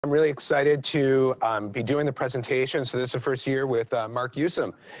I'm really excited to be doing the presentation. So this is the first year with Marc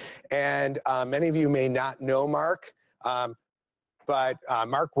Usem. And many of you may not know Marc, but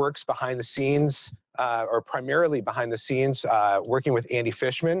Marc works behind the scenes, or primarily behind the scenes, working with Andy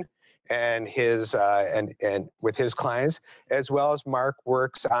Fishman and his and with his clients, as well as Marc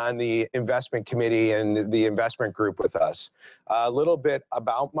works on the investment committee and the investment group with us. A little bit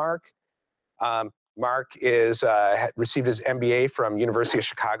about Marc. Marc received his MBA from University of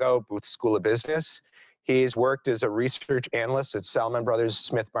Chicago, Booth School of Business. He's worked as a research analyst at Salomon Brothers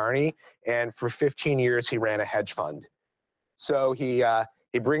Smith Barney, and for 15 years he ran a hedge fund. So he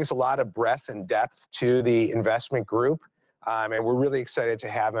brings a lot of breadth and depth to the investment group, and we're really excited to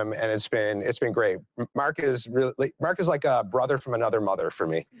have him. And it's been great. Marc is like a brother from another mother for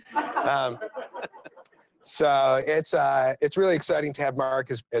me. So it's really exciting to have Marc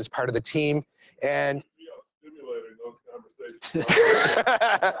as part of the team. And stimulating those conversations.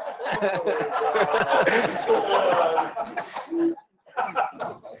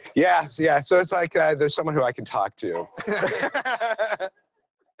 Yeah. So it's like there's someone who I can talk to.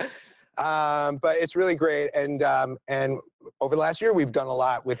 But it's really great, and over the last year we've done a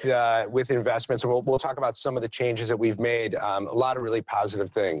lot with investments, and we'll talk about some of the changes that we've made. A lot of really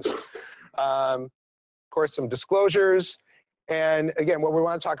positive things. Of course, some disclosures. And again, what we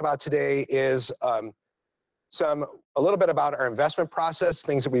want to talk about today is a little bit about our investment process,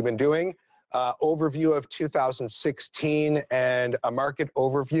 things that we've been doing, overview of 2016 and a market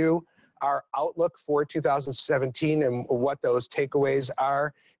overview, our outlook for 2017 and what those takeaways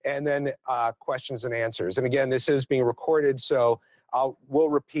are, and then questions and answers. And again, this is being recorded, so we'll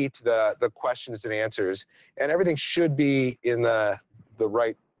repeat the questions and answers, and everything should be in the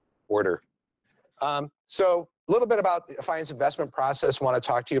right order. So a little bit about the Affiance investment process I want to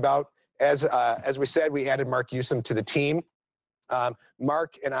talk to you about. As we said, we added Marc Usem to the team.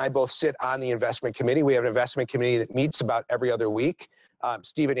 Marc and I both sit on the investment committee. We have an investment committee that meets about every other week.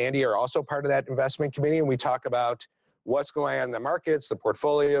 Steve and Andy are also part of that investment committee, and we talk about what's going on in the markets, the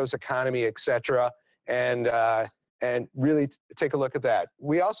portfolios, economy, et cetera, and really take a look at that.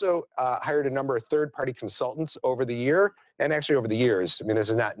 We also hired a number of third-party consultants over the year, and actually over the years. I mean, this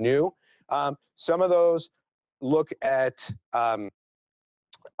is not new. Some of those look at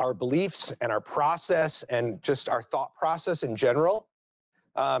our beliefs and our process and just our thought process in general,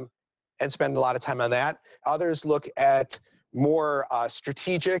 and spend a lot of time on that. Others look at more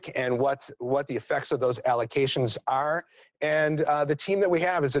strategic and what the effects of those allocations are. And the team that we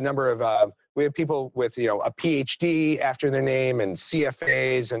have is a number of, we have people with a PhD after their name and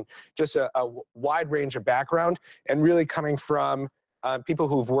CFAs and just a wide range of background, and really coming from people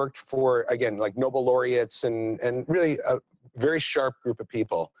who've worked for, again, like Nobel laureates and really a very sharp group of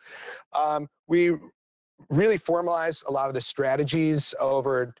people. We really formalized a lot of the strategies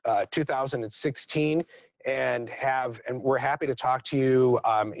over 2016 and we're happy to talk to you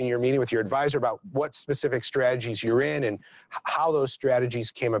in your meeting with your advisor about what specific strategies you're in and how those strategies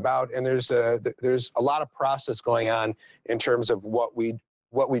came about. And there's a lot of process going on in terms of what we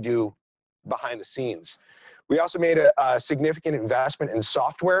do behind the scenes. We also made a significant investment in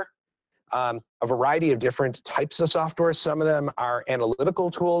software, a variety of different types of software. Some of them are analytical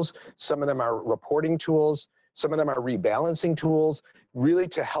tools, some of them are reporting tools, some of them are rebalancing tools, really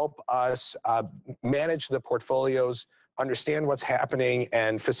to help us manage the portfolios, understand what's happening,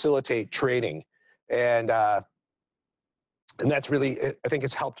 and facilitate trading. And that's really, I think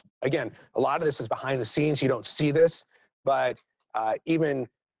it's helped. Again, a lot of this is behind the scenes. You don't see this, but even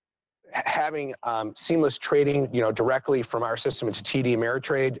having seamless trading, directly from our system into TD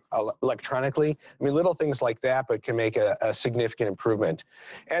Ameritrade electronically. I mean, little things like that, but can make a significant improvement.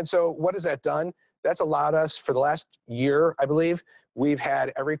 And so what has that done? That's allowed us, for the last year, I believe, we've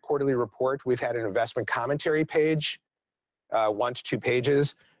had every quarterly report, we've had an investment commentary page, 1 to 2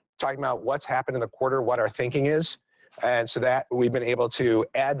 pages, talking about what's happened in the quarter, what our thinking is. And so that we've been able to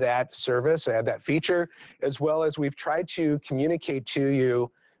add that service, add that feature, as well as we've tried to communicate to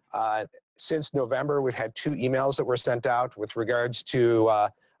you. Since November, we've had 2 emails that were sent out with regards to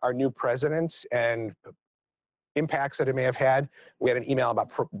our new president and impacts that it may have had. We had an email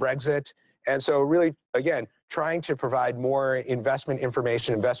about Brexit. And so really, again, trying to provide more investment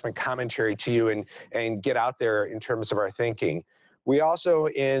information, investment commentary to you and get out there in terms of our thinking. We also,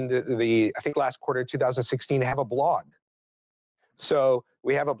 in the I think last quarter, 2016, have a blog. So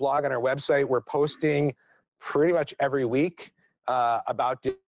we have a blog on our website. We're posting pretty much every week about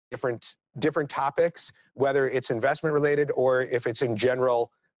different topics, whether it's investment related or if it's in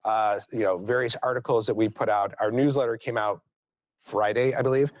general, various articles that we put out. Our newsletter came out Friday, I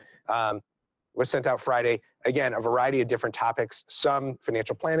believe. Was sent out Friday. again, a variety of different topics, some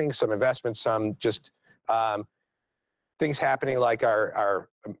financial planning, some investments, some just things happening like our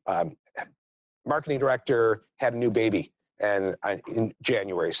marketing director had a new baby and in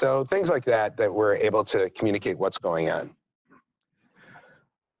January. So things like that we're able to communicate what's going on.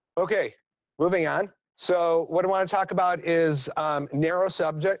 Okay, moving on. So what I want to talk about is narrow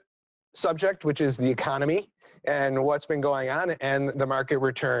subject, which is the economy and what's been going on and the market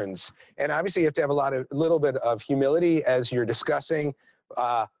returns. And obviously you have to have a little bit of humility as you're discussing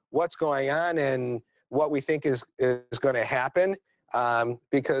what's going on and what we think is going to happen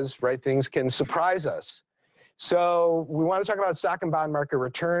because, right, things can surprise us. So we want to talk about stock and bond market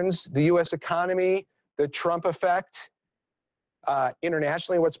returns, the U.S. economy, the Trump effect,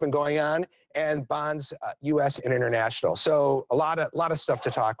 internationally, what's been going on, and bonds, U.S. and international. So a lot of stuff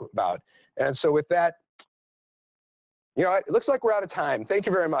to talk about. And so with that, you know, it looks like we're out of time. Thank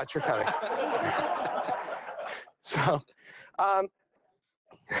you very much for coming. So,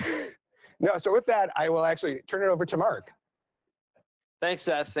 no, so with that, I will actually turn it over to Marc. Thanks,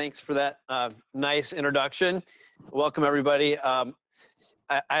 Seth. Thanks for that nice introduction. Welcome, everybody. I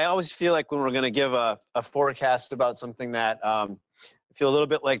always feel like when we're going to give a forecast about something that I feel a little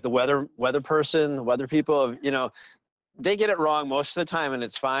bit like the weather person, the weather people, you know, they get it wrong most of the time and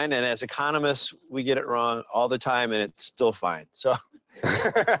it's fine. And as economists, we get it wrong all the time and it's still fine. So,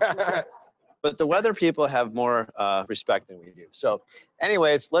 but the weather people have more respect than we do. So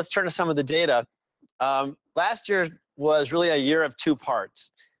anyways, let's turn to some of the data. Last year was really a year of two parts.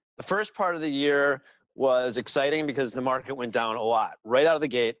 The first part of the year was exciting because the market went down a lot. Right out of the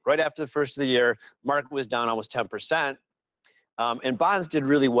gate, right after the first of the year, market was down almost 10%. And bonds did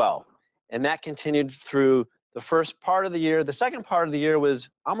really well. And that continued through the first part of the year. The second part of the year was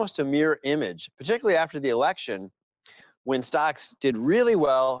almost a mirror image, particularly after the election, when stocks did really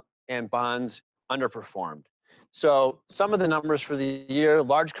well and bonds underperformed. So some of the numbers for the year,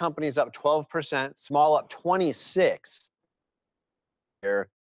 large companies up 12%, small up 26%.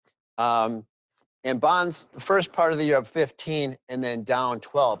 And bonds, the first part of the year up 15 and then down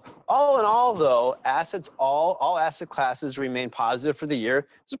 12. All in all, though, assets, all asset classes remain positive for the year.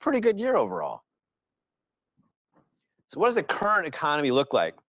 It's a pretty good year overall. So what does the current economy look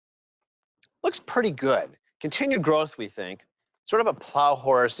like? Looks pretty good. Continued growth, we think. Sort of a plow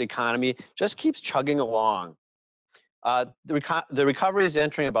horse economy, just keeps chugging along. The recovery is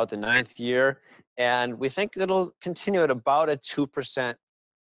entering about the 9th year, and we think it'll continue at about a 2%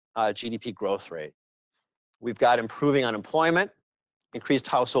 GDP growth rate. We've got improving unemployment, increased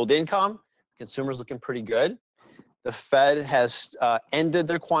household income, consumers looking pretty good. The Fed has ended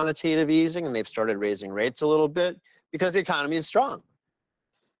their quantitative easing, and they've started raising rates a little bit because the economy is strong.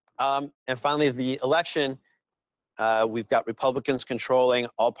 And finally, the election, we've got Republicans controlling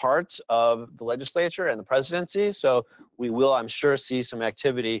all parts of the legislature and the presidency, so we will, I'm sure, see some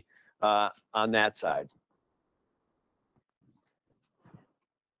activity on that side.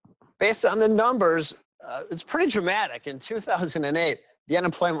 Based on the numbers, it's pretty dramatic. In 2008, the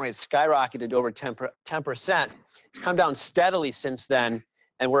unemployment rate skyrocketed to over 10%. It's come down steadily since then,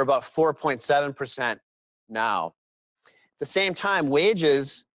 and we're about 4.7% now. At the same time,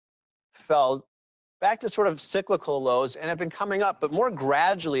 wages fell back to sort of cyclical lows and have been coming up, but more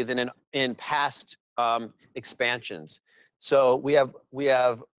gradually than in past expansions. So we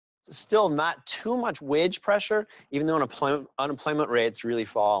have still not too much wage pressure, even though unemployment rate's really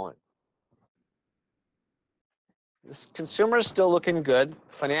fallen. This consumer is still looking good.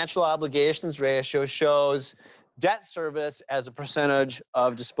 Financial obligations ratio shows debt service as a percentage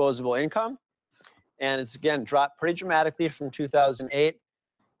of disposable income. And it's, again, dropped pretty dramatically from 2008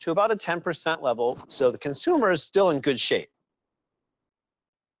 to about a 10% level. So the consumer is still in good shape.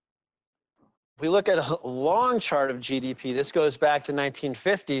 If we look at a long chart of GDP, this goes back to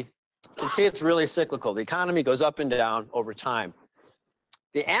 1950, you can see it's really cyclical. The economy goes up and down over time.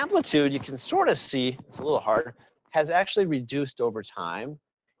 The amplitude, you can sort of see, it's a little hard, has actually reduced over time,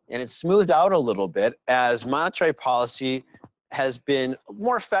 and it's smoothed out a little bit as monetary policy has been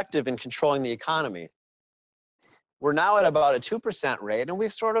more effective in controlling the economy. We're now at about a 2% rate, and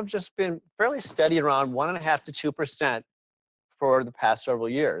we've sort of just been fairly steady around 1.5% to 2% for the past several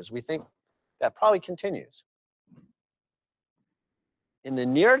years. We think that probably continues. In the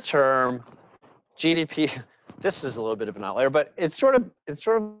near term, GDP, this is a little bit of an outlier, but it's sort of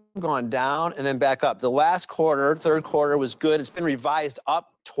gone down and then back up. The last quarter, third quarter, was good. It's been revised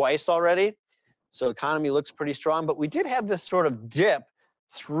up twice already. So the economy looks pretty strong, but we did have this sort of dip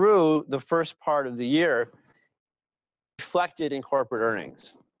through the first part of the year reflected in corporate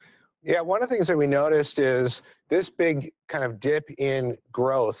earnings. Yeah, one of the things that we noticed is this big kind of dip in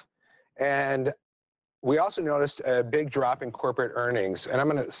growth. And we also noticed a big drop in corporate earnings. And I'm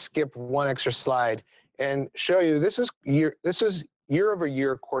going to skip one extra slide and show you this is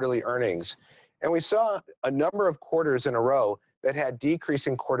year-over-year quarterly earnings. And we saw a number of quarters in a row that had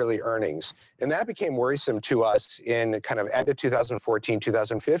decreasing quarterly earnings. And that became worrisome to us in kind of end of 2014,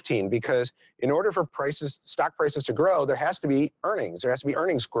 2015, because in order for stock prices to grow, there has to be earnings. There has to be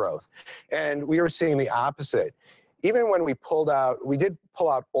earnings growth. And we were seeing the opposite. Even when we did pull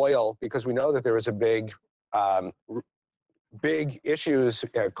out oil because we know that there was a big issues,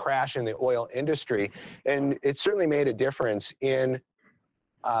 crash in the oil industry. And it certainly made a difference in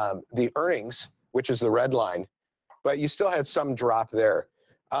the earnings, which is the red line, but you still had some drop there.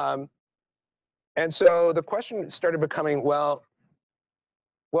 And so the question started becoming, well,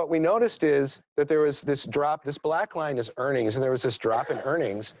 what we noticed is that there was this drop, this black line is earnings, and there was this drop in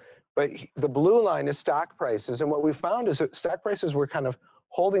earnings, but the blue line is stock prices. And what we found is that stock prices were kind of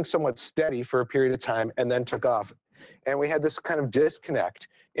holding somewhat steady for a period of time and then took off. And we had this kind of disconnect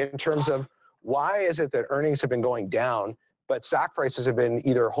in terms of why is it that earnings have been going down, but stock prices have been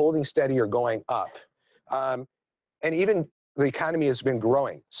either holding steady or going up. And even the economy has been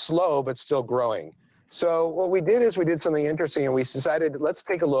growing, slow, but still growing. So what we did is we did something interesting, and we decided, let's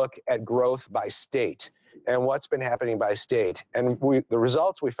take a look at growth by state and what's been happening by state. And the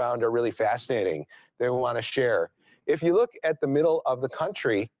results we found are really fascinating that we want to share. If you look at the middle of the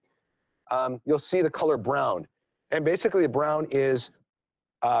country, you'll see the color brown. And basically brown is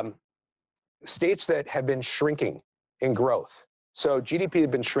states that have been shrinking in growth. So GDP has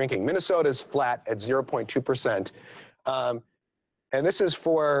been shrinking. Minnesota is flat at 0.2%. And this is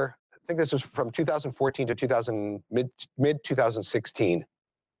for, I think this was from 2014 to mid 2016.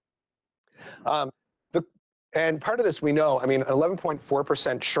 And part of this we know, I mean,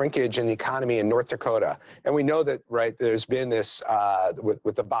 11.4% shrinkage in the economy in North Dakota. And we know that, right, there's been this,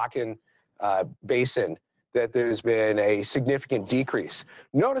 with the Bakken Basin, that there's been a significant decrease.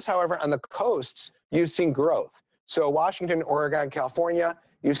 Notice, however, on the coasts, you've seen growth. So Washington, Oregon, California,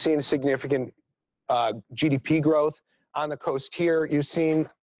 you've seen significant GDP growth. On the coast here, you've seen,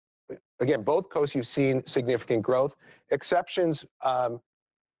 again, both coasts, you've seen significant growth. Exceptions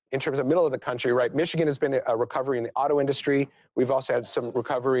in terms of middle of the country, right? Michigan has been a recovery in the auto industry. We've also had some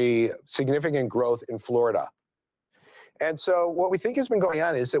recovery, significant growth in Florida. And so what we think has been going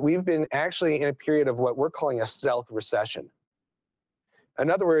on is that we've been actually in a period of what we're calling a stealth recession. In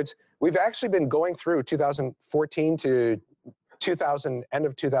other words, we've actually been going through 2014 to end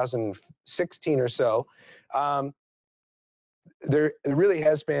of 2016 or so. There really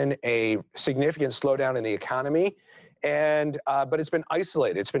has been a significant slowdown in the economy, but it's been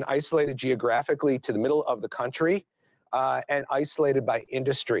isolated. It's been isolated geographically to the middle of the country and isolated by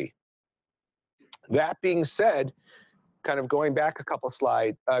industry. That being said, kind of going back a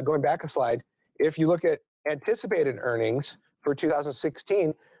slide, if you look at anticipated earnings for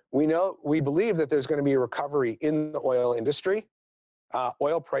 2016, we believe that there's going to be a recovery in the oil industry.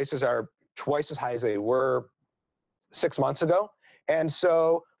 Oil prices are twice as high as they were 6 months ago. And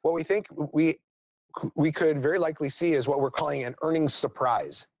so what we think we could very likely see is what we're calling an earnings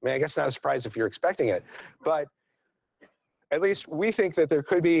surprise. I mean, I guess not a surprise if you're expecting it, but at least we think that there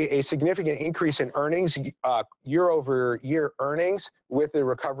could be a significant increase in earnings, year-over-year earnings, with the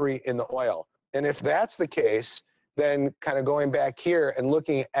recovery in the oil. And if that's the case, then kind of going back here and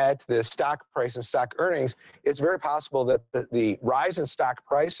looking at the stock price and stock earnings, it's very possible that the rise in stock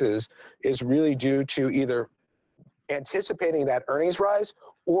prices is really due to either anticipating that earnings rise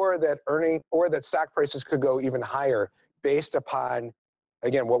or that stock prices could go even higher based upon,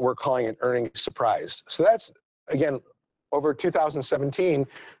 again, what we're calling an earnings surprise. So that's, again, over 2017,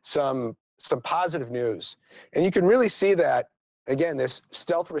 some positive news. And you can really see that, again, this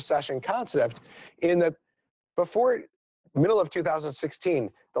stealth recession concept in that before middle of 2016,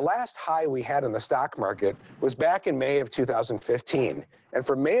 the last high we had in the stock market was back in May of 2015. And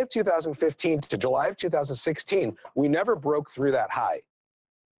from May of 2015 to July of 2016, we never broke through that high.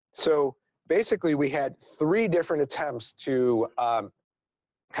 So basically, we had 3 different attempts to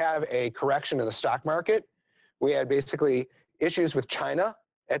have a correction in the stock market. We had basically issues with China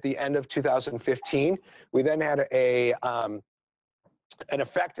at the end of 2015. We then had an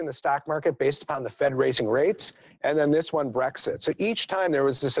effect in the stock market based upon the Fed raising rates, and then this one, Brexit. So each time there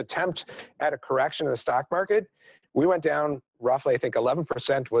was this attempt at a correction in the stock market, we went down roughly, I think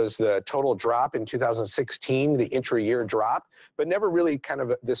 11% was the total drop in 2016, the intra-year drop, but never really kind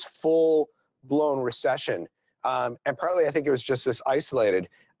of this full-blown recession. And partly I think it was just this isolated.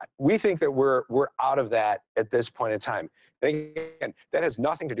 We think that we're out of that at this point in time. And again, that has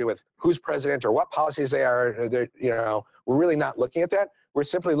nothing to do with who's president or what policies they are. We're really not looking at that. We're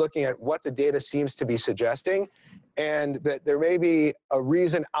simply looking at what the data seems to be suggesting, and that there may be a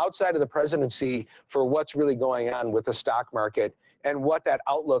reason outside of the presidency for what's really going on with the stock market and what that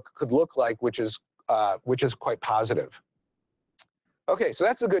outlook could look like, which is quite positive. Okay, so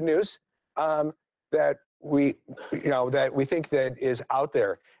that's the good news that we think that is out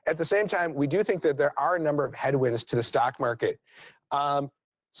there. At the same time, we do think that there are a number of headwinds to the stock market.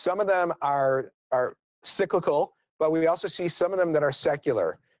 Some of them are cyclical, but we also see some of them that are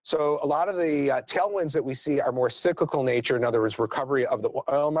secular. So a lot of the tailwinds that we see are more cyclical nature, in other words, recovery of the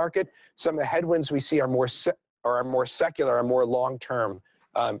oil market. Some of the headwinds we see are more secular, are more long-term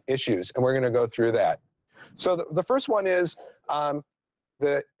issues, and we're going to go through that. So the first one is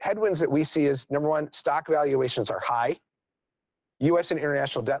the headwinds that we see is, number one, stock valuations are high. U.S. and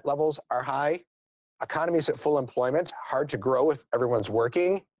international debt levels are high. Economies at full employment, hard to grow if everyone's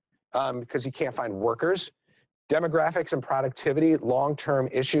working because you can't find workers. Demographics and productivity, long-term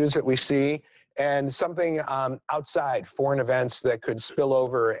issues that we see, and something outside, foreign events that could spill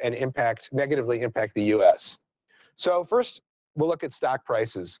over and negatively impact the U.S. So first, we'll look at stock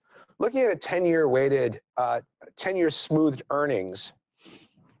prices. Looking at a 10-year weighted, 10-year smoothed earnings,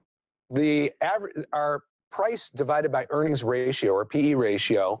 our price divided by earnings ratio, or PE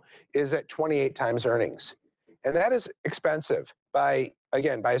ratio, is at 28 times earnings. And that is expensive. By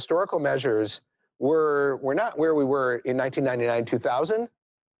historical measures, we're not where we were in 1999, 2000,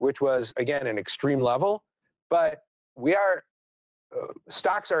 which was, again, an extreme level, but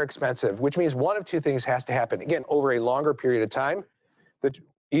stocks are expensive, which means one of two things has to happen, again, over a longer period of time. That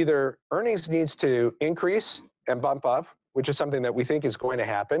either earnings needs to increase and bump up, which is something that we think is going to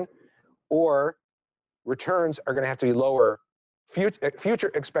happen, or returns are going to have to be lower.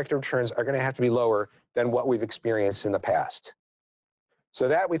 Future expected returns are going to have to be lower than what we've experienced in the past. So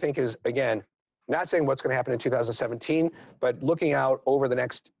that, we think, is, again, not saying what's going to happen in 2017, but looking out over the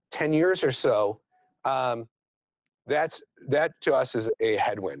next 10 years or so, that to us is a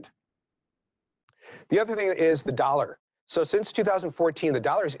headwind. The other thing is the dollar. So since 2014, the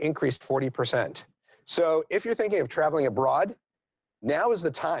dollar has increased 40%. So if you're thinking of traveling abroad, now is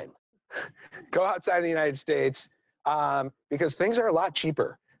the time. Go outside the United States because things are a lot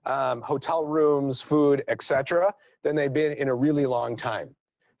cheaper. Hotel rooms, food, etc., than they've been in a really long time.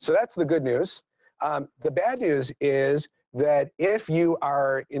 So that's the good news. The bad news is that if you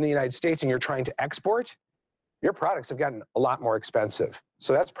are in the United States and you're trying to export, your products have gotten a lot more expensive.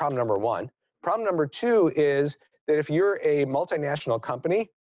 So that's problem number one. Problem number two is that if you're a multinational company,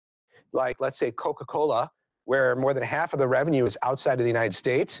 like let's say Coca-Cola, where more than half of the revenue is outside of the United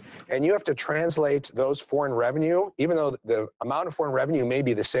States, and you have to translate those foreign revenue, even though the amount of foreign revenue may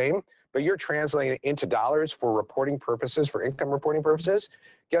be the same, but you're translating it into dollars for reporting purposes, for income reporting purposes,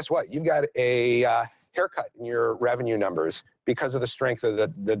 guess what? You've got a haircut in your revenue numbers because of the strength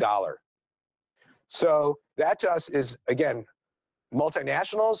of the dollar. So that to us is, again,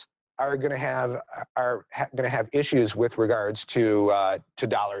 multinationals are going to have issues with regards to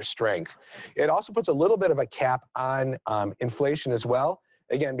dollar strength. It also puts a little bit of a cap on inflation as well,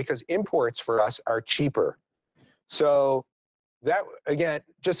 again, because imports for us are cheaper. So that, again,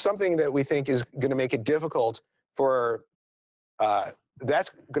 just something that we think is going to make it difficult for,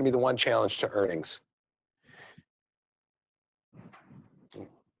 that's going to be the one challenge to earnings.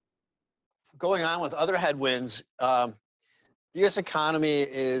 Going on with other headwinds, the U.S. economy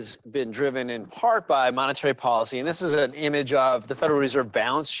has been driven in part by monetary policy, and this is an image of the Federal Reserve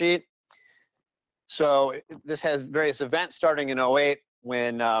balance sheet. So this has various events starting in 2008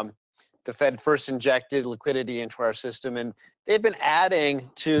 when the Fed first injected liquidity into our system, and they've been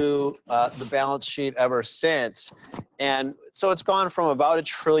adding to the balance sheet ever since. And so it's gone from about $1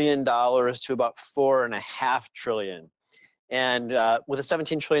 trillion to about $4.5 trillion. And with a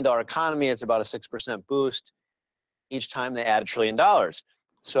 $17 trillion economy, it's about a 6% boost each time they add $1 trillion.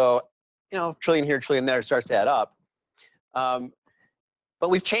 So, trillion here, trillion there, starts to add up. But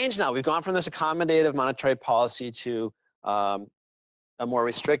we've changed now. We've gone from this accommodative monetary policy to a more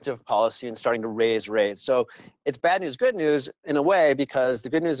restrictive policy and starting to raise rates. So it's bad news, good news in a way, because the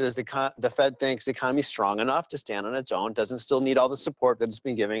good news is the Fed thinks the economy is strong enough to stand on its own, doesn't still need all the support that it's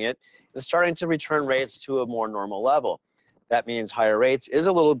been giving it. It's starting to return rates to a more normal level. That means higher rates is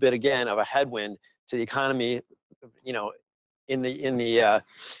a little bit, again, of a headwind to the economy. On the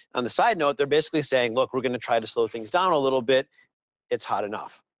side note, they're basically saying, look, we're going to try to slow things down a little bit. It's hot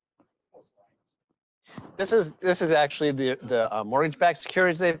enough. This is actually the mortgage-backed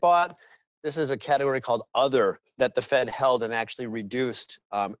securities they've bought. This is a category called Other that the Fed held and actually reduced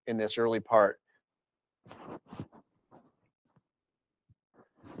in this early part.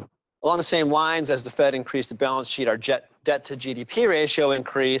 Along the same lines as the Fed increased the balance sheet, our debt to GDP ratio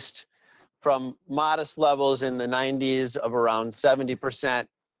increased from modest levels in the 90s of around 70%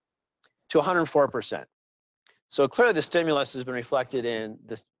 to 104%. So clearly the stimulus has been reflected in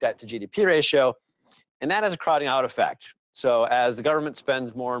this debt to GDP ratio, and that has a crowding out effect. So as the government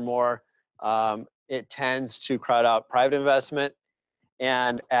spends more and more, it tends to crowd out private investment.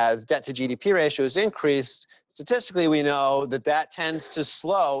 And as debt to GDP ratios increase, statistically we know that that tends to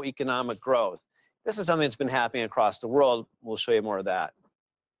slow economic growth. This is something that's been happening across the world. We'll show you more of that.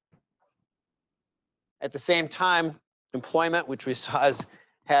 At the same time, employment, which we saw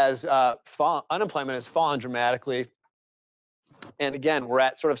has fallen, unemployment has fallen dramatically. And again, we're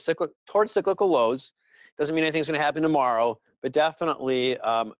at sort of towards cyclical lows. Doesn't mean anything's going to happen tomorrow, but definitely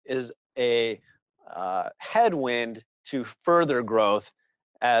is a headwind to further growth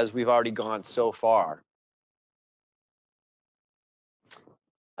as we've already gone so far.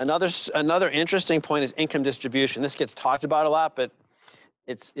 Another interesting point is income distribution. This gets talked about a lot, but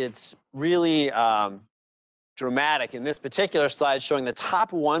it's really dramatic in this particular slide, showing the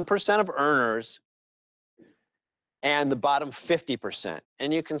top 1% of earners and the bottom 50%.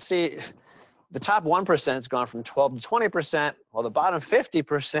 And you can see the top 1% has gone from 12 to 20%, while the bottom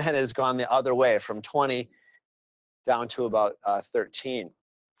 50% has gone the other way, from 20 down to about 13.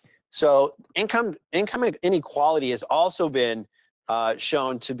 So income inequality has also been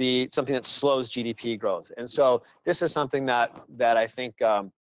shown to be something that slows GDP growth. And so this is something that I think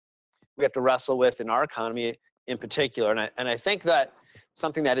we have to wrestle with in our economy in particular. And I think that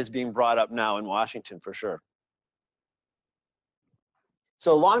something that is being brought up now in Washington for sure.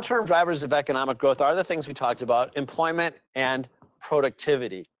 So long-term drivers of economic growth are the things we talked about: employment and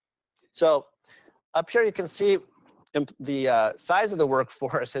productivity. So up here you can see the size of the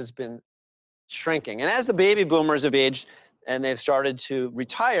workforce has been shrinking. And as the baby boomers have aged and they've started to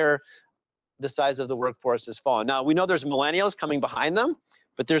retire, the size of the workforce has fallen. Now, we know there's millennials coming behind them,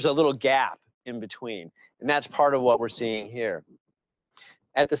 but there's a little gap in between. And that's part of what we're seeing here.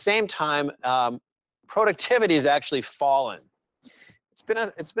 At the same time, productivity has actually fallen.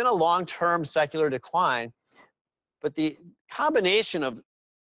 It's been a long-term secular decline, but the combination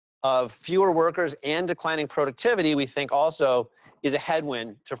of fewer workers and declining productivity, we think also is a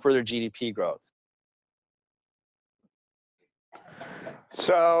headwind to further GDP growth.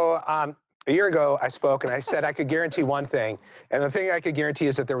 So a year ago, I spoke and I said I could guarantee one thing. And the thing I could guarantee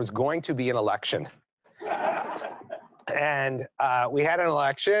is that there was going to be an election. And we had an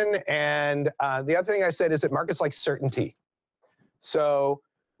election. And the other thing I said is that markets like certainty. So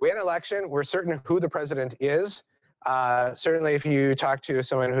we had an election. We're certain who the president is. Certainly, if you talk to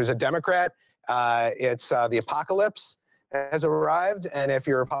someone who's a Democrat, it's the apocalypse has arrived. And if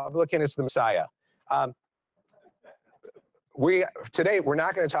you're a Republican, it's the Messiah. Today, we're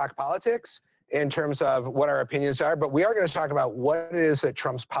not going to talk politics in terms of what our opinions are, but we are going to talk about what it is that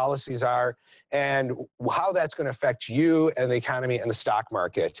Trump's policies are and how that's going to affect you and the economy and the stock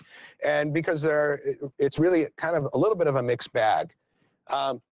market. And because it's really kind of a little bit of a mixed bag.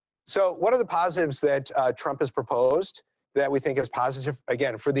 So what are the positives that Trump has proposed that we think is positive,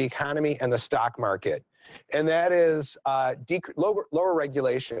 again, for the economy and the stock market? And that is lower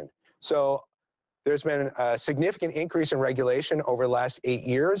regulation. So there's been a significant increase in regulation over the last 8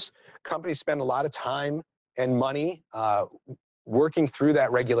 years. Companies spend a lot of time and money working through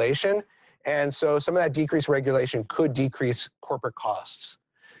that regulation. And so some of that decreased regulation could decrease corporate costs.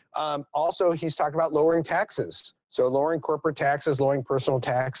 Also, he's talking about lowering taxes. So lowering corporate taxes, lowering personal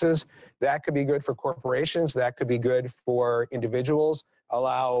taxes, that could be good for corporations. That could be good for individuals.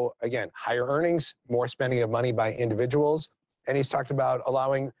 Allow, again, higher earnings, more spending of money by individuals. And he's talked about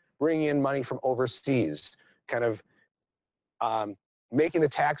bringing in money from overseas, kind of making the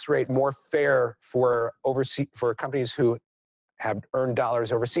tax rate more fair for companies who have earned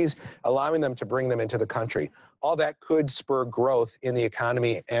dollars overseas, allowing them to bring them into the country. All that could spur growth in the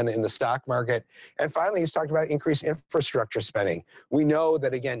economy and in the stock market. And finally, he's talked about increased infrastructure spending. We know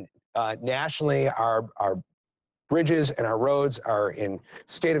that, again, nationally, our bridges and our roads are in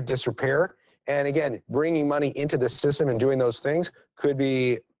state of disrepair. And again, bringing money into the system and doing those things could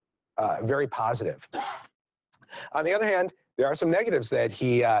be very positive. On the other hand, there are some negatives that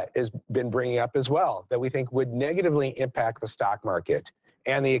he has been bringing up as well that we think would negatively impact the stock market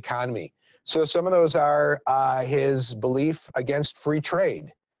and the economy. So some of those are his belief against free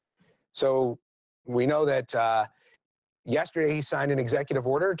trade. So we know that yesterday he signed an executive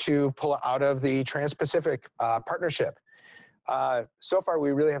order to pull out of the Trans-Pacific Partnership. So far,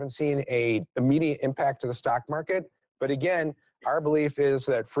 we really haven't seen an immediate impact to the stock market. But again, our belief is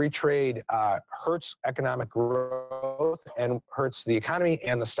that free trade hurts economic growth and hurts the economy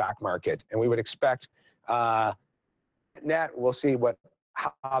and the stock market. And we would expect net, we'll see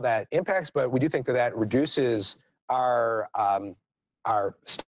how that impacts, but we do think that that reduces our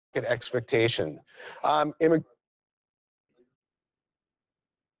stock expectation. Lack of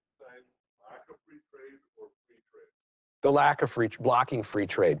free trade or free trade? The lack of blocking free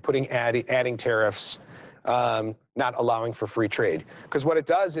trade, adding tariffs, not allowing for free trade. Because what it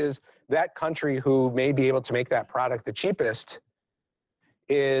does is that country who may be able to make that product the cheapest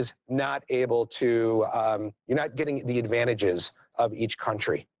is not able to, you're not getting the advantages of each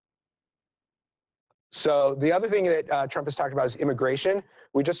country. So the other thing that Trump has talked about is immigration.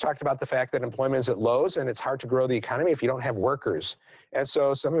 We just talked about the fact that employment is at lows and it's hard to grow the economy if you don't have workers. And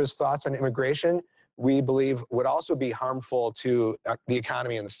so some of his thoughts on immigration, we believe, would also be harmful to the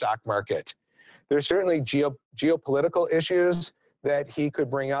economy and the stock market. There's certainly geopolitical issues that he could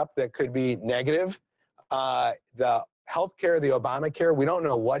bring up that could be negative. The healthcare, the Obamacare, we don't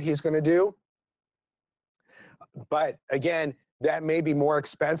know what he's going to do. But again, that may be more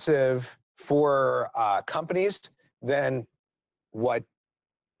expensive for companies than what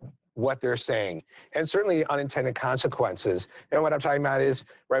they're saying, and certainly unintended consequences. And what I'm talking about is,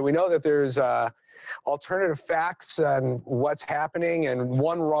 right, we know that there's alternative facts on what's happening, and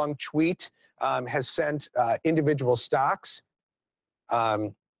one wrong tweet has sent individual stocks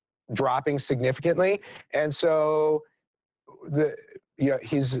dropping significantly. And so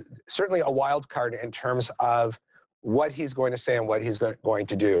he's certainly a wild card in terms of what he's going to say and what he's going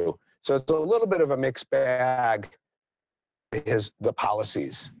to do. So it's a little bit of a mixed bag, the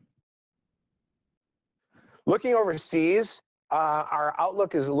policies. Looking overseas, our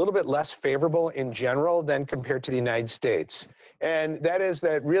outlook is a little bit less favorable in general than compared to the United States. And that is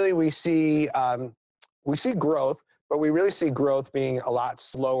that really we see growth, but we really see growth being a lot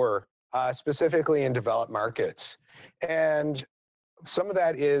slower, specifically in developed markets. And some of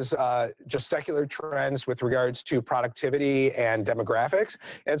that is just secular trends with regards to productivity and demographics.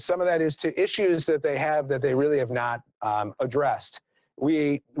 And some of that is to issues that they have that they really have not addressed.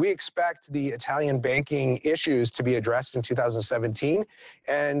 We expect the Italian banking issues to be addressed in 2017,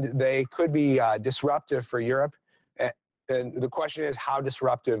 and they could be disruptive for Europe. And the question is, how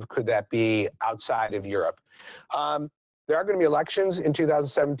disruptive could that be outside of Europe? There are going to be elections in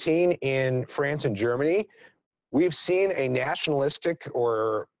 2017 in France and Germany. We've seen a nationalistic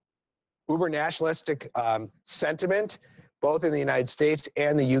or uber nationalistic sentiment, both in the United States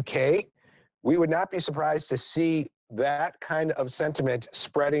and the UK. We would not be surprised to see that kind of sentiment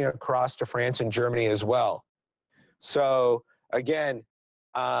spreading across to France and Germany as well. So again,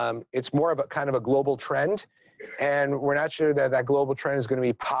 it's more of a kind of a global trend, and we're not sure that that global trend is going to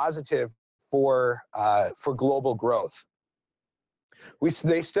be positive for global growth.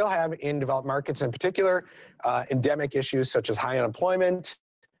 They still have, in developed markets in particular, endemic issues such as high unemployment.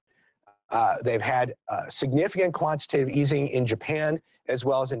 They've had significant quantitative easing in Japan as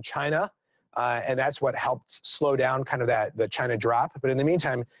well as in China, and that's what helped slow down kind of the China drop. But in the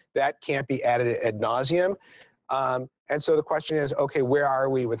meantime, that can't be added ad nauseum. And so the question is, okay, where are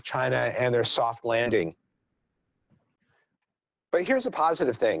we with China and their soft landing? But here's a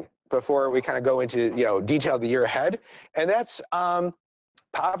positive thing before we kind of go into detail the year ahead, and that's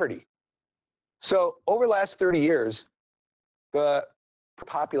poverty. So over the last 30 years, the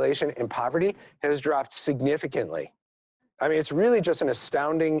population in poverty has dropped significantly. I mean, it's really just an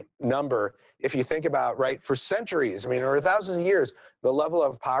astounding number if you think about, right, for centuries, I mean, over thousands of years, the level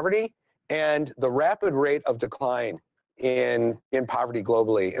of poverty and the rapid rate of decline in poverty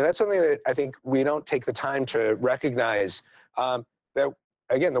globally. And that's something that I think we don't take the time to recognize, that,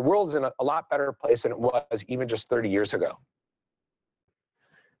 again, the world is in a lot better place than it was even just 30 years ago.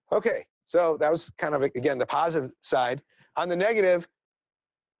 Okay, so that was kind of, again, the positive side. On the negative,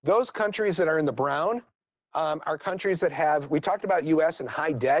 those countries that are in the brown are countries that have, we talked about US and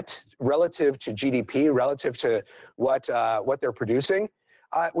high debt relative to GDP, relative to what they're producing.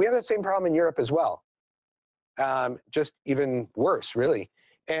 We have that same problem in Europe as well, just even worse, really.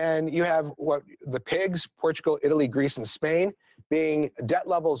 And you have the pigs, Portugal, Italy, Greece, and Spain, being debt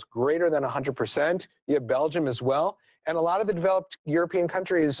levels greater than 100%. You have Belgium as well. And a lot of the developed European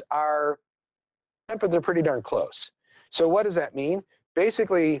countries are, but they're pretty darn close. So what does that mean?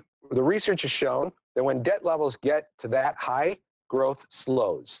 Basically, the research has shown that when debt levels get to that high, growth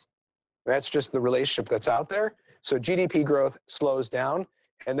slows. That's just the relationship that's out there. So GDP growth slows down,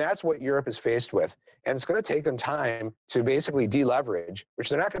 and that's what Europe is faced with. And it's going to take them time to basically deleverage, which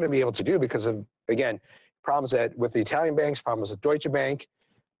they're not going to be able to do because of, again, problems with the Italian banks, problems with Deutsche Bank.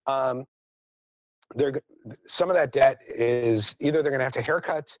 Some of that debt is either they're going to have to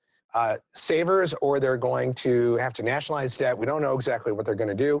haircut savers, or they're going to have to nationalize debt. We don't know exactly what they're going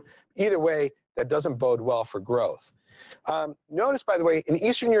to do. Either way, that doesn't bode well for growth. Notice, by the way, in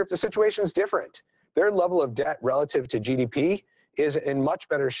Eastern Europe, the situation is different. Their level of debt relative to GDP is in much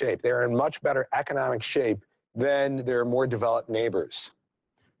better shape. They're in much better economic shape than their more developed neighbors.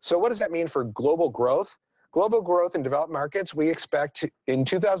 So what does that mean for global growth? Global growth in developed markets, we expect in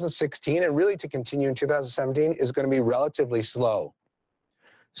 2016 and really to continue in 2017 is going to be relatively slow.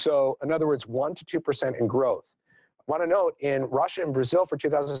 So in other words, 1 to 2% in growth. I want to note in Russia and Brazil for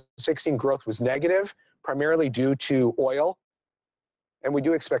 2016, growth was negative, primarily due to oil. And we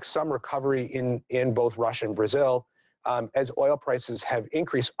do expect some recovery in both Russia and Brazil as oil prices have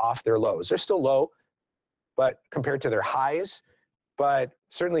increased off their lows. They're still low, but compared to their highs, but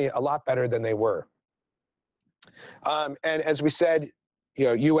certainly a lot better than they were. And as we said,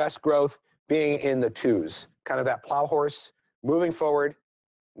 U.S. growth being in the twos, kind of that plow horse moving forward,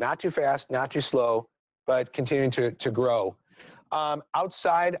 not too fast, not too slow, but continuing to grow.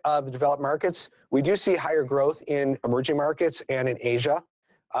 Outside of the developed markets, we do see higher growth in emerging markets and in Asia.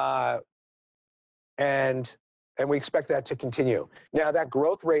 And we expect that to continue. Now, that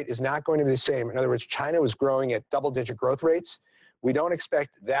growth rate is not going to be the same. In other words, China was growing at double-digit growth rates. We don't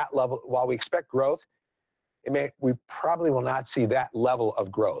expect that level. While we expect growth, we probably will not see that level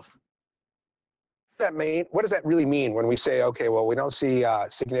of growth. What does that really mean when we say, okay, well, we don't see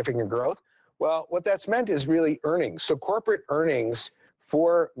significant growth? Well, what that's meant is really earnings. So corporate earnings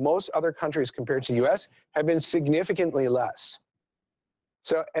for most other countries compared to the U.S. have been significantly less.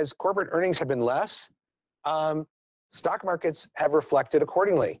 So as corporate earnings have been less, stock markets have reflected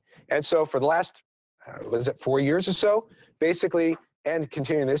accordingly. And so for the last, 4 years or so, basically, and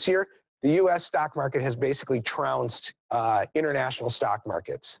continuing this year, the U.S. stock market has basically trounced international stock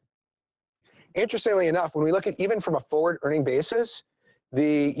markets. Interestingly enough, when we look at even from a forward earning basis,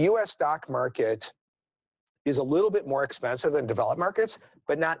 the U.S. stock market is a little bit more expensive than developed markets,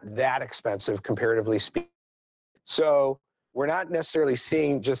 but not that expensive comparatively speaking. So we're not necessarily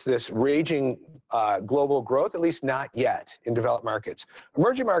seeing just this raging global growth, at least not yet in developed markets.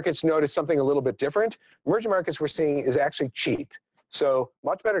 Emerging markets notice something a little bit different. Emerging markets we're seeing is actually cheap. So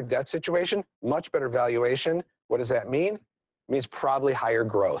much better debt situation, much better valuation. What does that mean? It means probably higher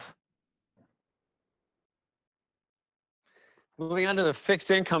growth. Moving on to the fixed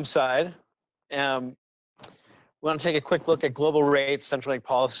income side, we want to take a quick look at global rates, central bank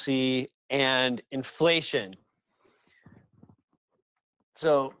policy, and inflation.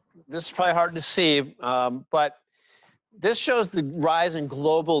 So this is probably hard to see, but this shows the rise in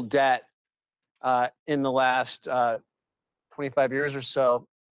global debt in the last 25 years or so.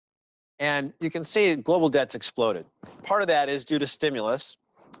 And you can see global debt's exploded. Part of that is due to stimulus.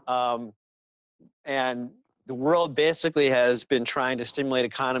 And the world basically has been trying to stimulate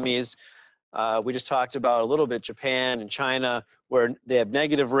economies. We just talked about a little bit Japan and China, where they have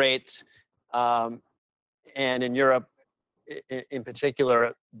negative rates. And in Europe, in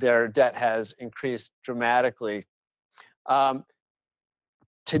particular, their debt has increased dramatically.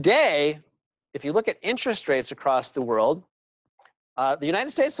 Today, if you look at interest rates across the world, the United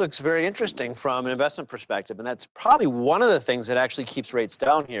States looks very interesting from an investment perspective. And that's probably one of the things that actually keeps rates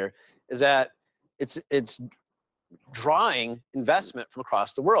down here, is that it's drawing investment from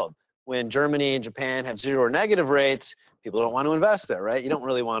across the world. When Germany and Japan have zero or negative rates, people don't want to invest there, right? You don't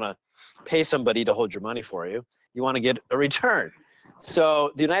really want to pay somebody to hold your money for you. You want to get a return.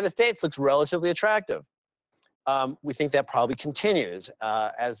 So the United States looks relatively attractive. We think that probably continues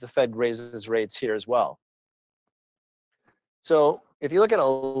as the Fed raises rates here as well. So if you look at a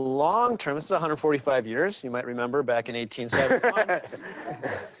long term, this is 145 years. You might remember back in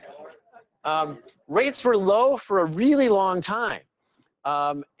 1871. Rates were low for a really long time.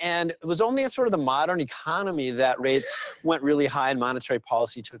 And it was only in sort of the modern economy that rates went really high and monetary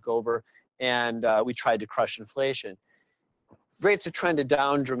policy took over, and we tried to crush inflation. Rates have trended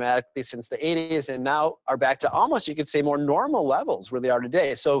down dramatically since the 80s and now are back to almost, you could say, more normal levels where they are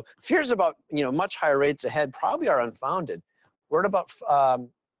today. So fears about much higher rates ahead probably are unfounded. We're at about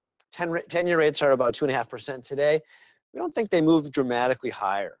 10-year rates are about 2.5% today. We don't think they move dramatically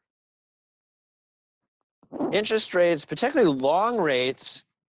higher. Interest rates, particularly long rates,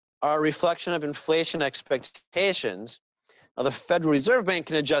 are a reflection of inflation expectations. Now, the Federal Reserve Bank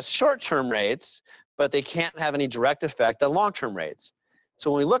can adjust short-term rates, but they can't have any direct effect on long-term rates. So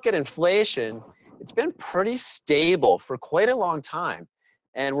when we look at inflation, it's been pretty stable for quite a long time.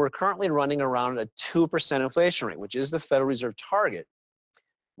 And we're currently running around a 2% inflation rate, which is the Federal Reserve target.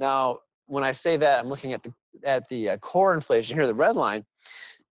 Now, when I say that, I'm looking at the core inflation here, the red line.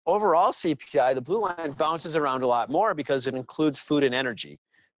 Overall CPI, the blue line, bounces around a lot more because it includes food and energy.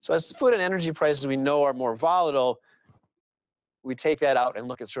 So as food and energy prices we know are more volatile, we take that out and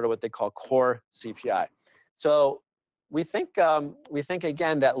look at sort of what they call core CPI. So we think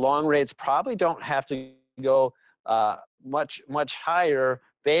again that long rates probably don't have to go much higher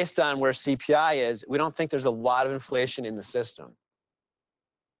based on where CPI is. We don't think there's a lot of inflation in the system.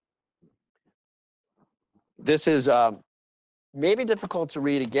 This is maybe difficult to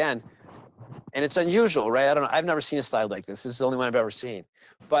read again, and it's unusual, right? I don't know. I've never seen a slide like this. This is the only one I've ever seen.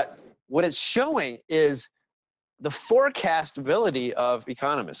 But what it's showing is the forecastability of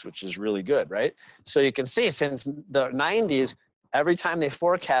economists, which is really good, right? So you can see since the 90s, every time they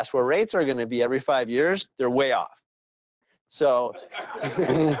forecast where rates are going to be every 5 years, they're way off. So,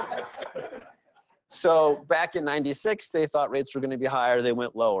 so back in 96, they thought rates were going to be higher. They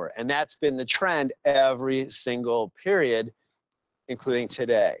went lower. And that's been the trend every single period, including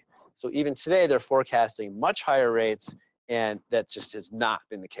today. So even today, they're forecasting much higher rates, and that just has not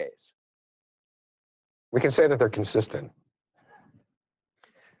been the case. We can say that they're consistent.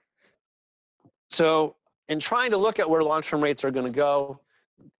 So in trying to look at where long-term rates are going to go,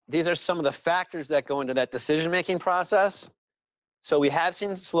 these are some of the factors that go into that decision-making process. So we have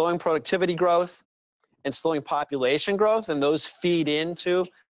seen slowing productivity growth and slowing population growth, and those feed into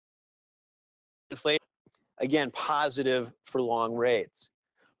inflation. Again, positive for long rates.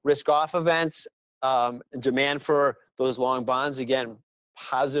 Risk-off events, demand for those long bonds, again,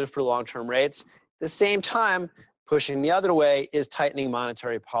 positive for long-term rates. At the same time, pushing the other way is tightening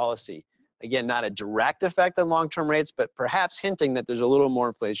monetary policy. Again, not a direct effect on long-term rates, but perhaps hinting that there's a little more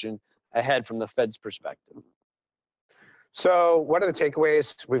inflation ahead from the Fed's perspective. So what are the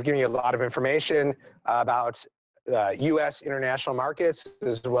takeaways? We've given you a lot of information about U.S. international markets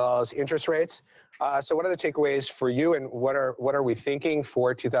as well as interest rates. So what are the takeaways for you, and what are we thinking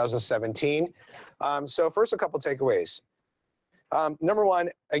for 2017? So first, a couple takeaways. Number one,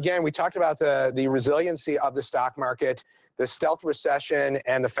 again, we talked about the resiliency of the stock market, the stealth recession,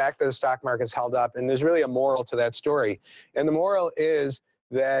 and the fact that the stock market's held up. And there's really a moral to that story. And the moral is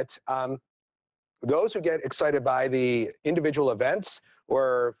that those who get excited by the individual events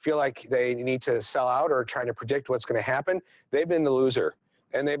or feel like they need to sell out or trying to predict what's going to happen, they've been the loser.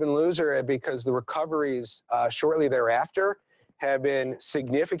 And they've been the loser because the recoveries shortly thereafter have been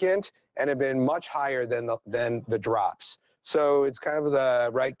significant and have been much higher than the drops. So it's kind of the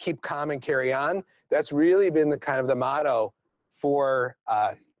right, keep calm and carry on. That's really been the kind of the motto for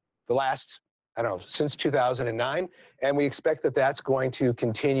the last, I don't know, since 2009. And we expect that that's going to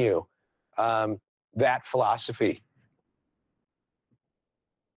continue that philosophy.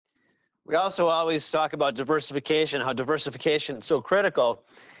 We also always talk about diversification, how diversification is so critical.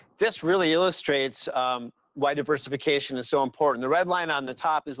 This really illustrates why diversification is so important. The red line on the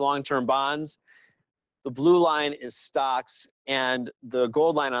top is long-term bonds. The blue line is stocks, and the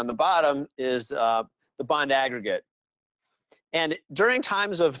gold line on the bottom is the bond aggregate. And during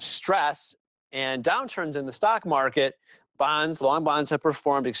times of stress and downturns in the stock market, long bonds have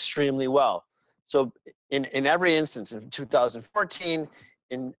performed extremely well. So in every instance, in 2014,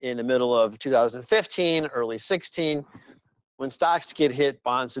 in the middle of 2015, early 16, when stocks get hit,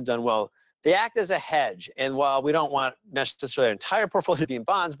 bonds have done well. They act as a hedge. And while we don't want necessarily our entire portfolio to be in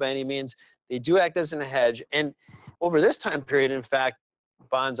bonds by any means, they do act as a hedge. And over this time period, in fact,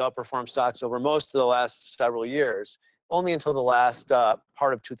 bonds outperformed stocks over most of the last several years, only until the last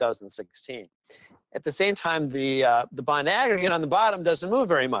part of 2016. At the same time, the bond aggregate on the bottom doesn't move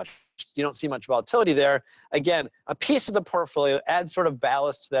very much. You don't see much volatility there. Again, a piece of the portfolio adds sort of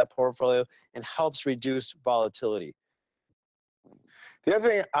ballast to that portfolio and helps reduce volatility. The other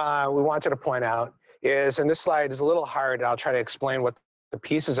thing we wanted to point out is, and this slide is a little hard, and I'll try to explain what the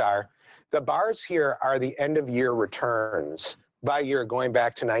pieces are. The bars here are the end of year returns by year going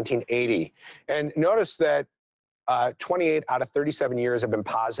back to 1980. And notice that 28 out of 37 years have been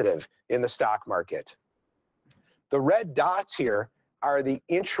positive in the stock market. The red dots here are the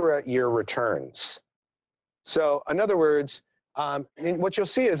intra-year returns. So in other words, what you'll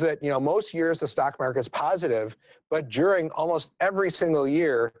see is that most years the stock market's positive, but during almost every single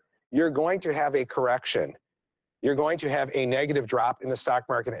year, you're going to have a correction. You're going to have a negative drop in the stock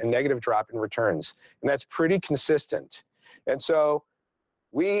market and negative drop in returns. And that's pretty consistent. And so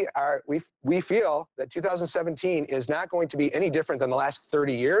we feel that 2017 is not going to be any different than the last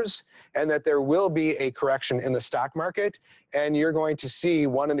 30 years, and that there will be a correction in the stock market, and you're going to see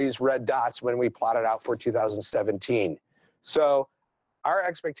one of these red dots when we plot it out for 2017. So our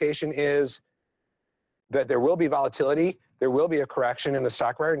expectation is that there will be volatility, there will be a correction in the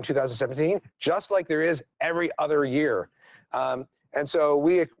stock market in 2017, just like there is every other year. And so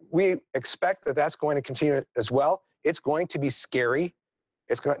we expect that that's going to continue as well. It's going to be scary.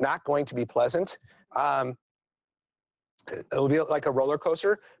 It's not going to be pleasant. It'll be like a roller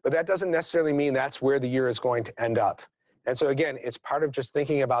coaster, but that doesn't necessarily mean that's where the year is going to end up. And so again, it's part of just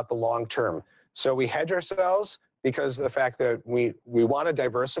thinking about the long term. So we hedge ourselves because of the fact that we want to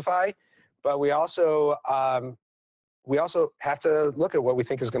diversify, but we also have to look at what we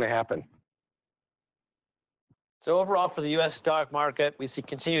think is going to happen. So overall, for the U.S. stock market, we see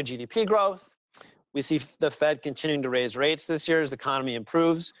continued GDP growth. We see the Fed continuing to raise rates this year as the economy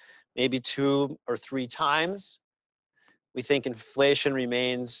improves, maybe 2 or 3 times. We think inflation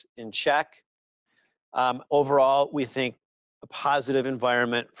remains in check. Overall, we think a positive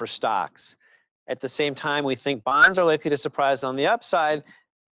environment for stocks. At the same time, we think bonds are likely to surprise on the upside,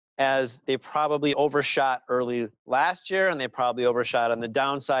 as they probably overshot early last year, and they probably overshot on the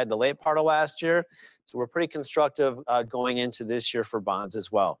downside the late part of last year. So we're pretty constructive going into this year for bonds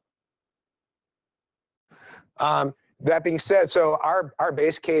as well. That being said, so our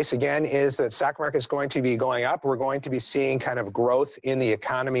base case again is that stock market is going to be going up. We're going to be seeing kind of growth in the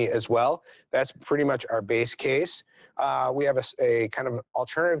economy as well. That's pretty much our base case. We have a kind of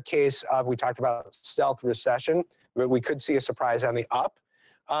alternative case of, we talked about stealth recession, but we could see a surprise on the up.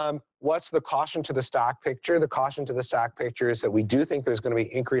 What's the caution to the stock picture? The caution to the stock picture is that we do think there's going to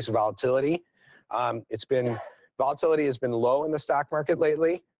be increased volatility. Volatility has been low in the stock market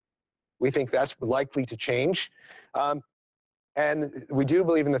lately. We think that's likely to change. And we do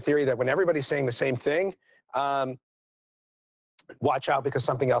believe in the theory that when everybody's saying the same thing, watch out because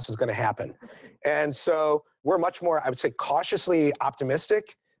something else is going to happen. And so we're much more, I would say, cautiously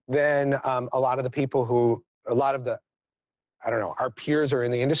optimistic than a lot of the people who, I don't know, our peers are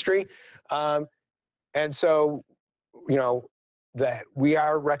in the industry. And so, you know, that we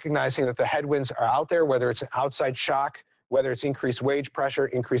are recognizing that the headwinds are out there, whether it's an outside shock, whether it's increased wage pressure,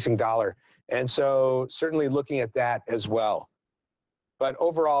 increasing dollar. And so certainly looking at that as well. But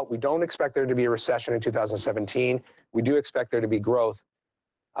overall, we don't expect there to be a recession in 2017. We do expect there to be growth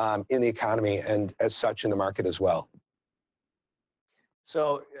in the economy and as such in the market as well.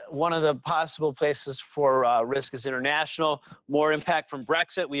 So one of the possible places for risk is international. More impact from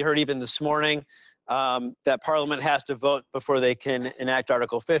Brexit. We heard even this morning that Parliament has to vote before they can enact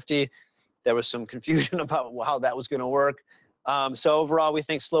Article 50. There was some confusion about how that was going to work. So overall, we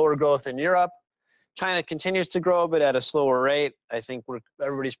think slower growth in Europe. China continues to grow, but at a slower rate. I think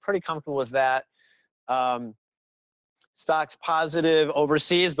everybody's pretty comfortable with that. Stocks positive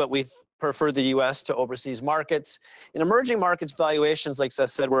overseas, but we prefer the U.S. to overseas markets. In emerging markets, valuations, like Seth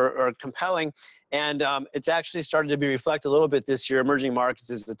said, are compelling. And it's actually started to be reflected a little bit this year. Emerging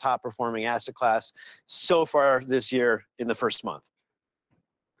markets is the top performing asset class so far this year in the first month.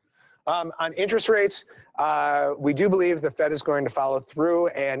 On interest rates, we do believe the Fed is going to follow through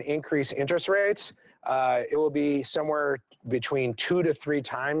and increase interest rates. It will be somewhere between 2 to 3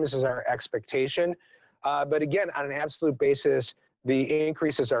 times is our expectation. But again, on an absolute basis, the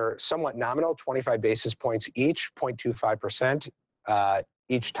increases are somewhat nominal, 25 basis points each, 0.25%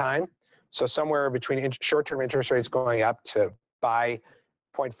 each time. So somewhere between short-term interest rates going up to by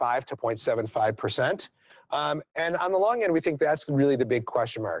 0.5 to 0.75%. And on the long end, we think that's really the big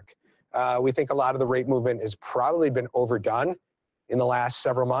question mark. We think a lot of the rate movement has probably been overdone in the last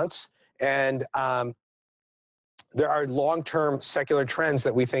several months. And there are long-term secular trends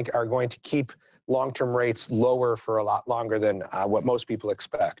that we think are going to keep long-term rates lower for a lot longer than what most people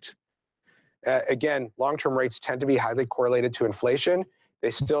expect. Again, long-term rates tend to be highly correlated to inflation.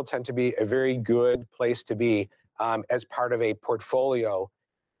 They still tend to be a very good place to be as part of a portfolio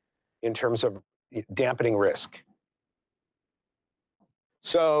in terms of dampening risk.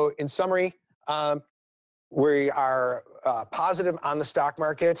 So in summary, we are positive on the stock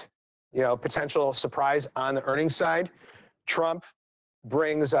market, potential surprise on the earnings side. Trump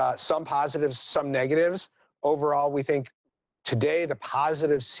brings some positives, some negatives. Overall, we think today the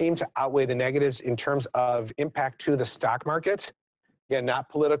positives seem to outweigh the negatives in terms of impact to the stock market. Again, not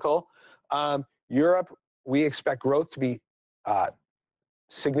political. Europe, we expect growth to be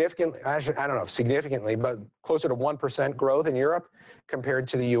significantly, actually, I don't know if significantly, but closer to 1% growth in Europe compared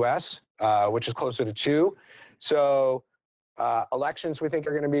to the US, which is closer to 2. So elections we think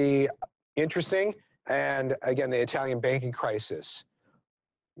are going to be interesting. And again, the Italian banking crisis.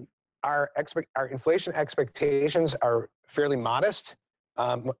 Our inflation expectations are fairly modest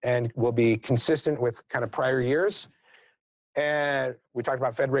and will be consistent with kind of prior years. And we talked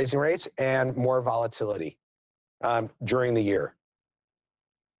about Fed raising rates and more volatility during the year.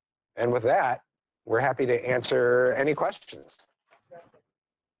 And with that, we're happy to answer any questions.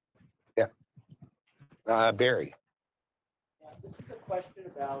 Yeah. Barry. Yeah, this is a question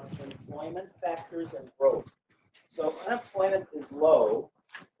about employment factors and growth. So unemployment is low,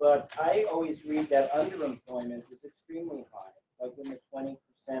 but I always read that underemployment is extremely high, like in the 20%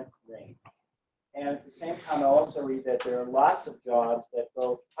 range. And at the same time, I also read that there are lots of jobs that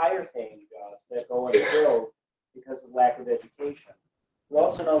go, higher paying jobs that go unfilled because of lack of education. We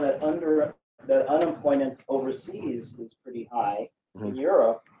also know that unemployment overseas is pretty high in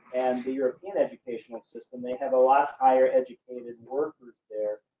Europe, and the European educational system, they have a lot higher educated workers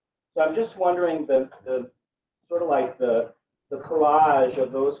there. So I'm just wondering the sort of like the collage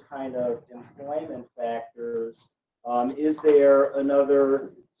of those kind of employment factors. Is there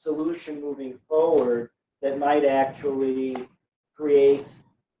another solution moving forward that might actually create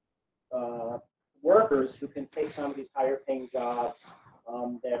workers who can take some of these higher paying jobs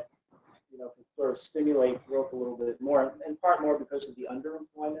that can sort of stimulate growth a little bit more, in part more because of the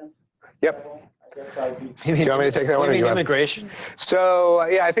underemployment? Yep. I guess I'd be. Do you want me to take that one? You mean immigration? So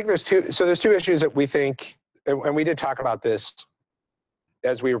yeah, I think there's two. So there's two issues that we think, and we did talk about this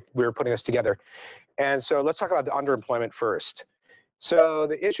as we were putting this together. And so let's talk about the underemployment first. So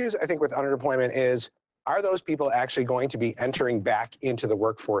the issues I think with underemployment is, are those people actually going to be entering back into the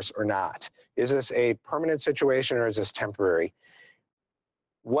workforce or not? Is this a permanent situation or is this temporary?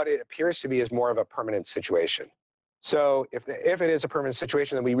 What it appears to be is more of a permanent situation. So if it is a permanent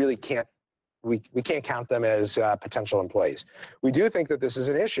situation, then we really can't count them as potential employees. We do think that this is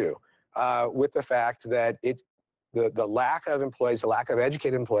an issue with the fact that the lack of employees, the lack of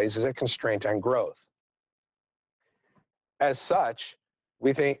educated employees is a constraint on growth. As such,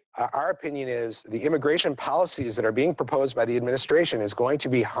 we think our opinion is the immigration policies that are being proposed by the administration is going to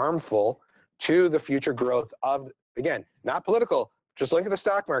be harmful to the future growth of, again, not political, just look at the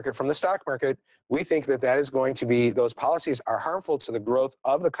stock market. From the stock market, we think that is going to be, those policies are harmful to the growth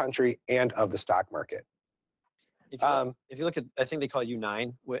of the country and of the stock market. If you look at, I think they call it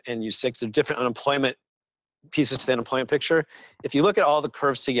U9 and U6, they're different unemployment pieces to the unemployment picture. If you look at all the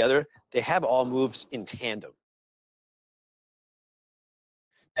curves together, they have all moved in tandem.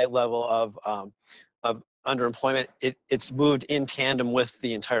 That level of underemployment, it's moved in tandem with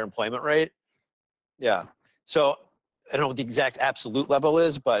the entire employment rate. Yeah. So I don't know what the exact absolute level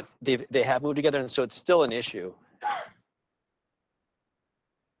is, but they have moved together, and so it's still an issue.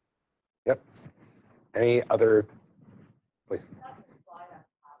 Yep. Any other, please?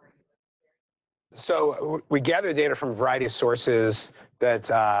 So we gather data from a variety of sources that,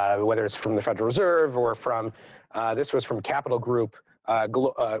 whether it's from the Federal Reserve or from, this was from Capital Group, a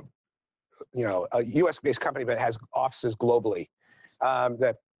U.S.-based company but has offices globally,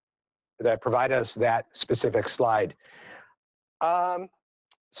 that provide us that specific slide.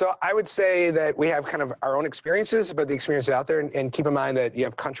 So I would say that we have kind of our own experiences, but the experiences out there, and keep in mind that you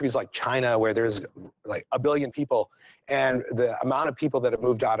have countries like China where there's like 1 billion people, and the amount of people that have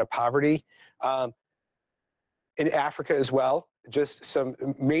moved out of poverty. In Africa as well, just some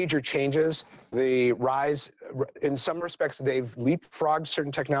major changes. The rise, in some respects, they've leapfrogged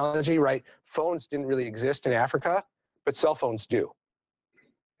certain technology, right? Phones didn't really exist in Africa, but cell phones do.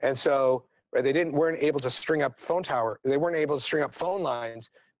 And so right, they weren't able to string up they weren't able to string up phone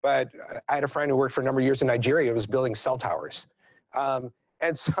lines, but I had a friend who worked for a number of years in Nigeria who was building cell towers. And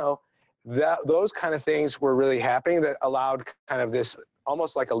so those kind of things were really happening that allowed kind of this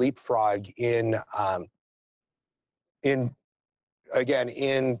almost like a leapfrog in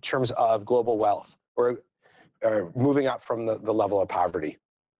terms of global wealth, or moving up from the level of poverty.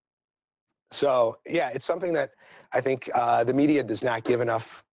 So yeah, it's something that I think the media does not give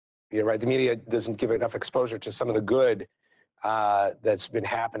enough, right? The media doesn't give enough exposure to some of the good that's been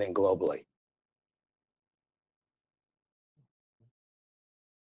happening globally.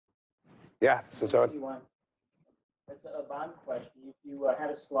 Yeah, so That's a bond question. If you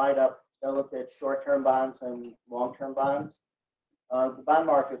had a slide up that looked at short-term bonds and long-term bonds, the bond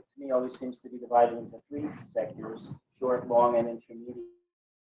market to me always seems to be divided into 3 sectors: short, long, and intermediate.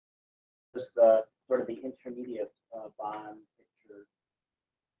 Just the sort of the intermediate bond picture.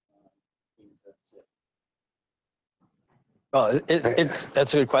 Well,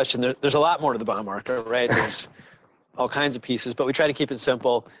 that's a good question. There's a lot more to the bond market, right? There's all kinds of pieces, but we try to keep it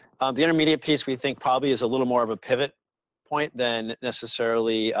simple. The intermediate piece we think probably is a little more of a pivot point than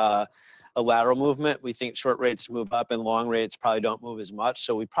necessarily a lateral movement. We think short rates move up and long rates probably don't move as much.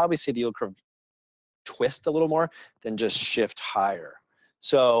 So we probably see the yield curve twist a little more than just shift higher.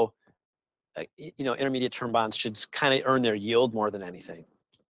 So, intermediate term bonds should kind of earn their yield more than anything,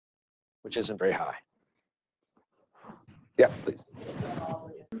 which isn't very high. Yeah, please.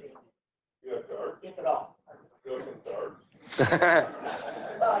 You have darts? Keep it all. Go some darts.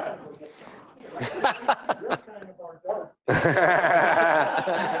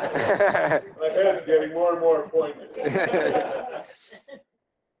 My head's getting more and more pointed.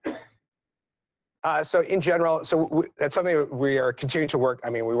 So in general, that's something that we are continuing to work. I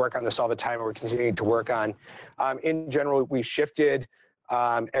mean, we work on this all the time, and we're continuing to work on. In general, we've shifted,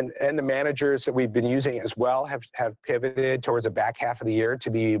 and the managers that we've been using as well have pivoted towards the back half of the year to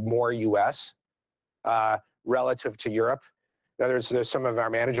be more U.S. Relative to Europe. In other words, there's some of our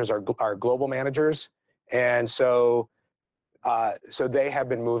managers are global managers, and so they have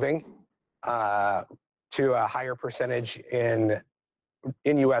been moving to a higher percentage in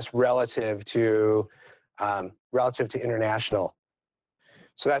U.S. relative to international.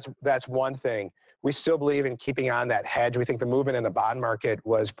 So that's one thing. We still believe in keeping on that hedge. We think the movement in the bond market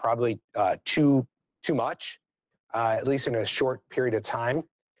was probably too much, at least in a short period of time.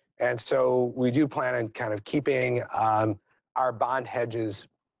 And so we do plan on kind of keeping our bond hedges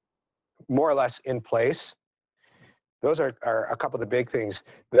more or less in place. Those are a couple of the big things.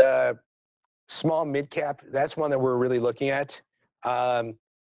 The small mid-cap, that's one that we're really looking at. And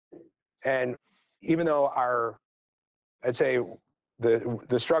even though I'd say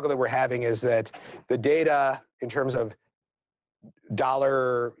the struggle that we're having is that the data in terms of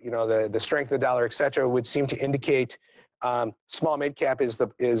dollar, the strength of the dollar, et cetera, would seem to indicate small mid-cap is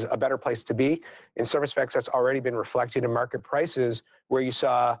a better place to be. In some respects, that's already been reflected in market prices, where you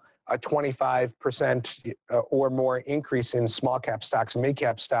saw a 25% or more increase in small cap stocks and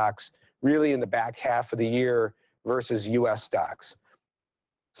mid-cap stocks really in the back half of the year versus U.S. stocks.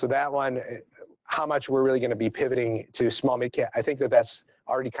 So that one, how much we're really going to be pivoting to small mid-cap, I think that's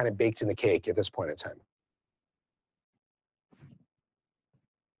already kind of baked in the cake at this point in time.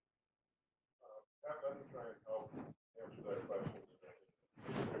 Let me try and help answer that question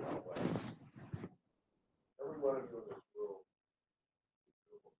in a different way. Every one of you in this room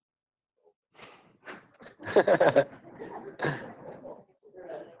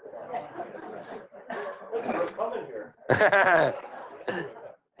is coming here.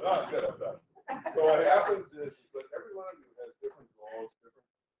 So what happens is that every one of you has different goals, different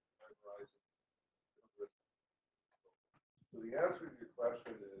time horizons, different risks. So the answer to your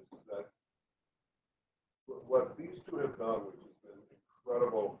question is that what these two have done, which has been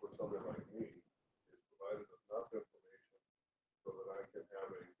incredible for somebody like me, is provided enough information so that I can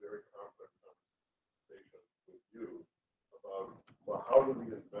have a very confident conversation with you about, well, how do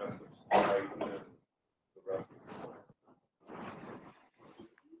the investments tie in the rest of the plan?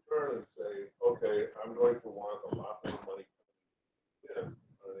 If you turn and say, okay, I'm going to want a lot more money coming in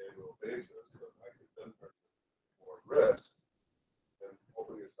on an annual basis, and I can then turn more risk and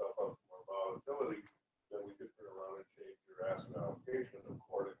open yourself up to more volatility, then we could turn around and change your asset allocation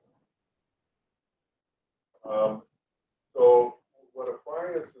accordingly. So what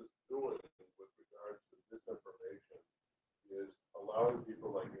Affiance is doing with regards to this information is allowing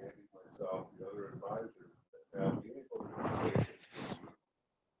people like Andy, myself, the other advisors that have meaningful conversations,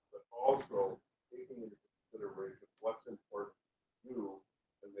 but also taking into consideration what's important to you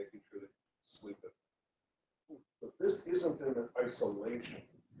and making sure that you sleep it. But this isn't in isolation.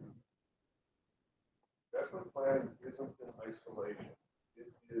 Investment planning isn't in isolation.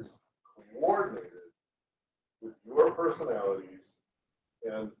 It is coordinated with your personalities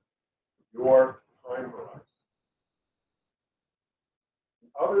and your time horizon. The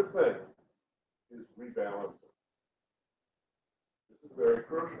other thing is rebalancing. This is very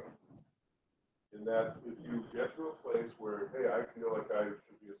crucial in that if you get to a place where, hey, I feel like I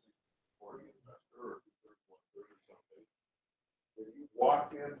should be a 60-40 investor or 31-30 or something, if you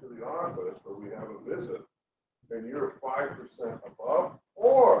walk into the office where we have a visit and you're 5% above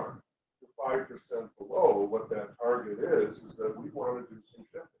or 5% below what that target is that we want to do some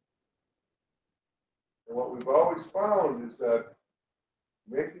shifting. And what we've always found is that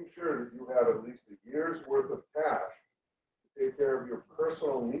making sure that you have at least a year's worth of cash to take care of your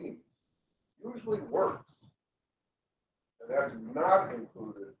personal needs usually works. And that's not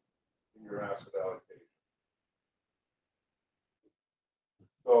included in your asset allocation.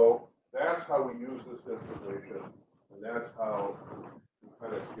 So that's how we use this information, and that's how we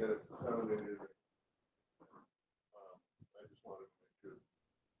kind of get it disseminated. I just wanted to make sure.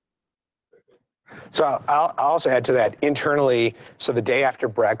 So I'll also add to that internally. So the day after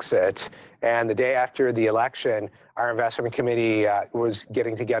Brexit and the day after the election, our investment committee was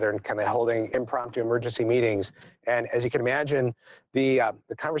getting together and kind of holding impromptu emergency meetings. And as you can imagine, the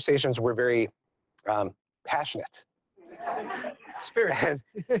conversations were very passionate. Spirited.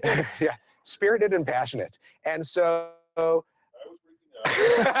 Yeah, spirited and passionate. And so I was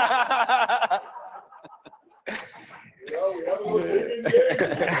freaking out. We have a little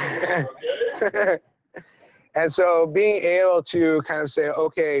okay? And so being able to kind of say,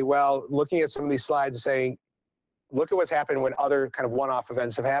 okay, well, looking at some of these slides and saying, look at what's happened when other kind of one-off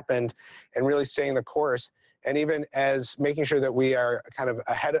events have happened, and really staying the course. And even as making sure that we are kind of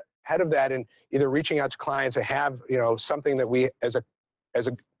ahead of that, and either reaching out to clients and have something that we as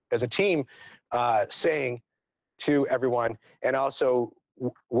a team saying to everyone, and also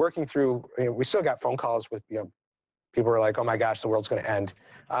working through. We still got phone calls with people are like, oh my gosh, the world's going to end.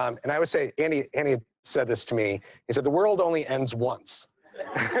 And I would say, Andy said this to me. He said, the world only ends once.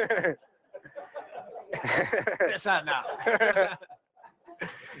 It's not now.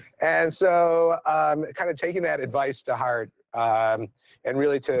 And so kind of taking that advice to heart, and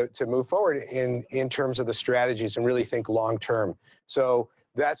really to move forward in terms of the strategies and really think long term. So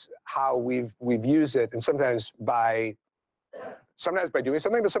that's how we've used it, and sometimes by doing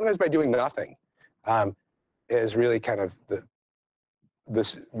something, but sometimes by doing nothing, is really kind of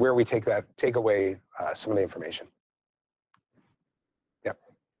this where we take away some of the information. Yep.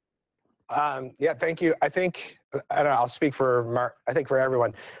 Yeah, thank you. I think, I don't know, I'll speak for Mark, I think for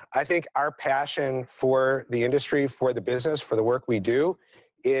everyone. I think our passion for the industry, for the business, for the work we do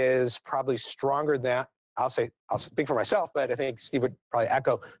is probably stronger than, I'll speak for myself, but I think Steve would probably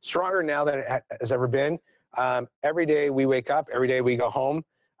echo, stronger now than it has ever been. Every day we wake up, every day we go home,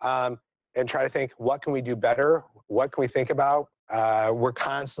 and try to think, what can we do better? What can we think about? Mark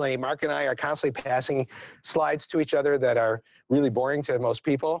and I are constantly passing slides to each other that are really boring to most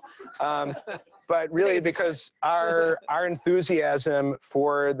people. But really because our enthusiasm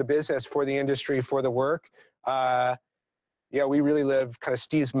for the business, for the industry, for the work, we really live kind of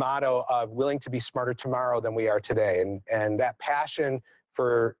Steve's motto of willing to be smarter tomorrow than we are today. And that passion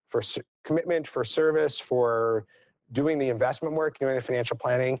for commitment, for service, for doing the investment work, doing the financial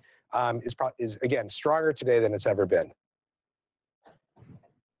planning, is again stronger today than it's ever been.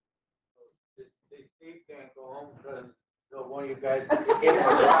 Steve can't go home because one of you guys gave him a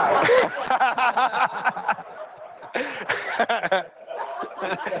ride.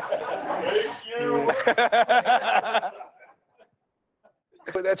 Thank you.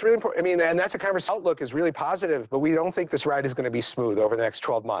 But that's really important. I mean, and that's a conversation. Outlook is really positive, but we don't think this ride is going to be smooth over the next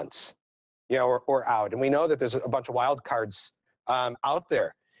 12 months, or out. And we know that there's a bunch of wild cards out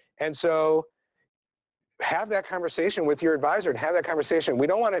there. And so have that conversation with your advisor, and have that conversation. We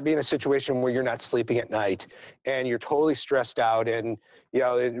don't want to be in a situation where you're not sleeping at night and you're totally stressed out and,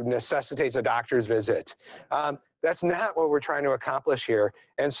 it necessitates a doctor's visit. That's not what we're trying to accomplish here.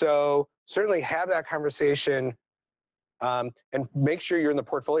 And so certainly have that conversation, and make sure you're in the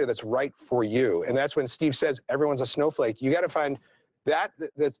portfolio that's right for you. And that's when Steve says everyone's a snowflake. You got to find that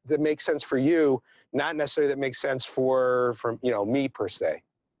makes sense for you, not necessarily that makes sense for me per se.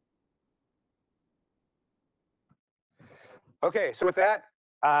 Okay, so with that,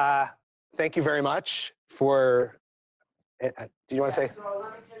 thank you very much for. Do you want to say? So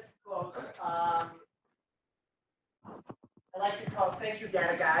let me just close. I'd like to call. Thank you,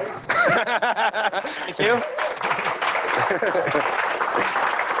 data guys. Thank you.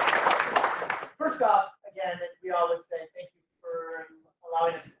 First off, again, as we always say, thank you for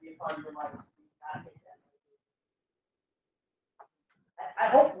allowing us to be a part of your life. I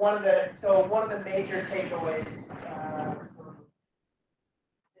hope one of the major takeaways from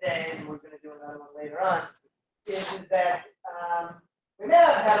today, and we're going to do another one later on, is that we may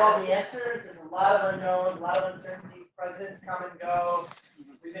not have had all the answers. There's a lot of unknowns, a lot of uncertainty. Presidents come and go.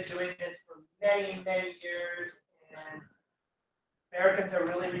 We've been doing this for many, many years, and Americans are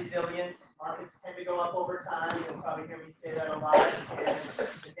really resilient. Markets tend to go up over time. You'll probably hear me say that a lot, and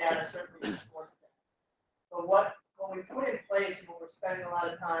the data certainly supports that. So what we put in place, and what we're spending a lot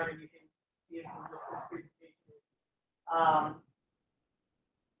of time, and you can see it from this presentation,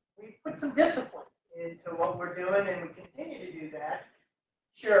 we put some discipline into what we're doing, and we continue to do that.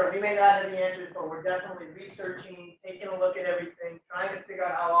 Sure, we may not have the answers, but we're definitely researching, taking a look at everything, trying to figure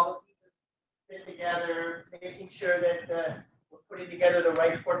out how all the pieces fit together, making sure that we're putting together the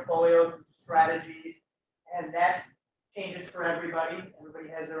right portfolios and strategies, and that changes for everybody. Everybody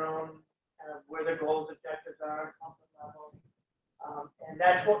has their own where their goals, objectives are, comfort level, and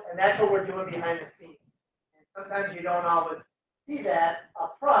that's what we're doing behind the scenes. And sometimes you don't always see that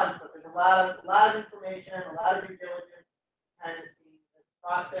up front, but there's a lot of information, a lot of due diligence behind the scenes, the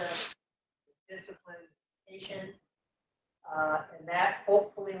process, the discipline, patience, and that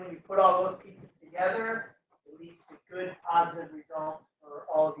hopefully when you put all those pieces together, it leads to good positive results for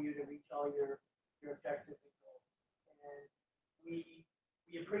all of you to reach all your objectives and goals. And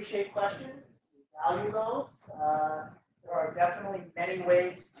we appreciate questions, we value those. There are definitely many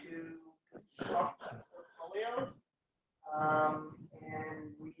ways to construct portfolios.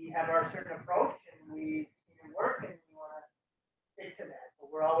 And we have our certain approach, and we see it work, and we want to stick to that. But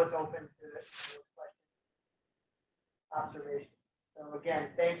we're always open to questions. observation. So again,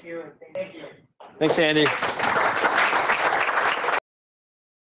 thank you and thank you. Thanks, Andy.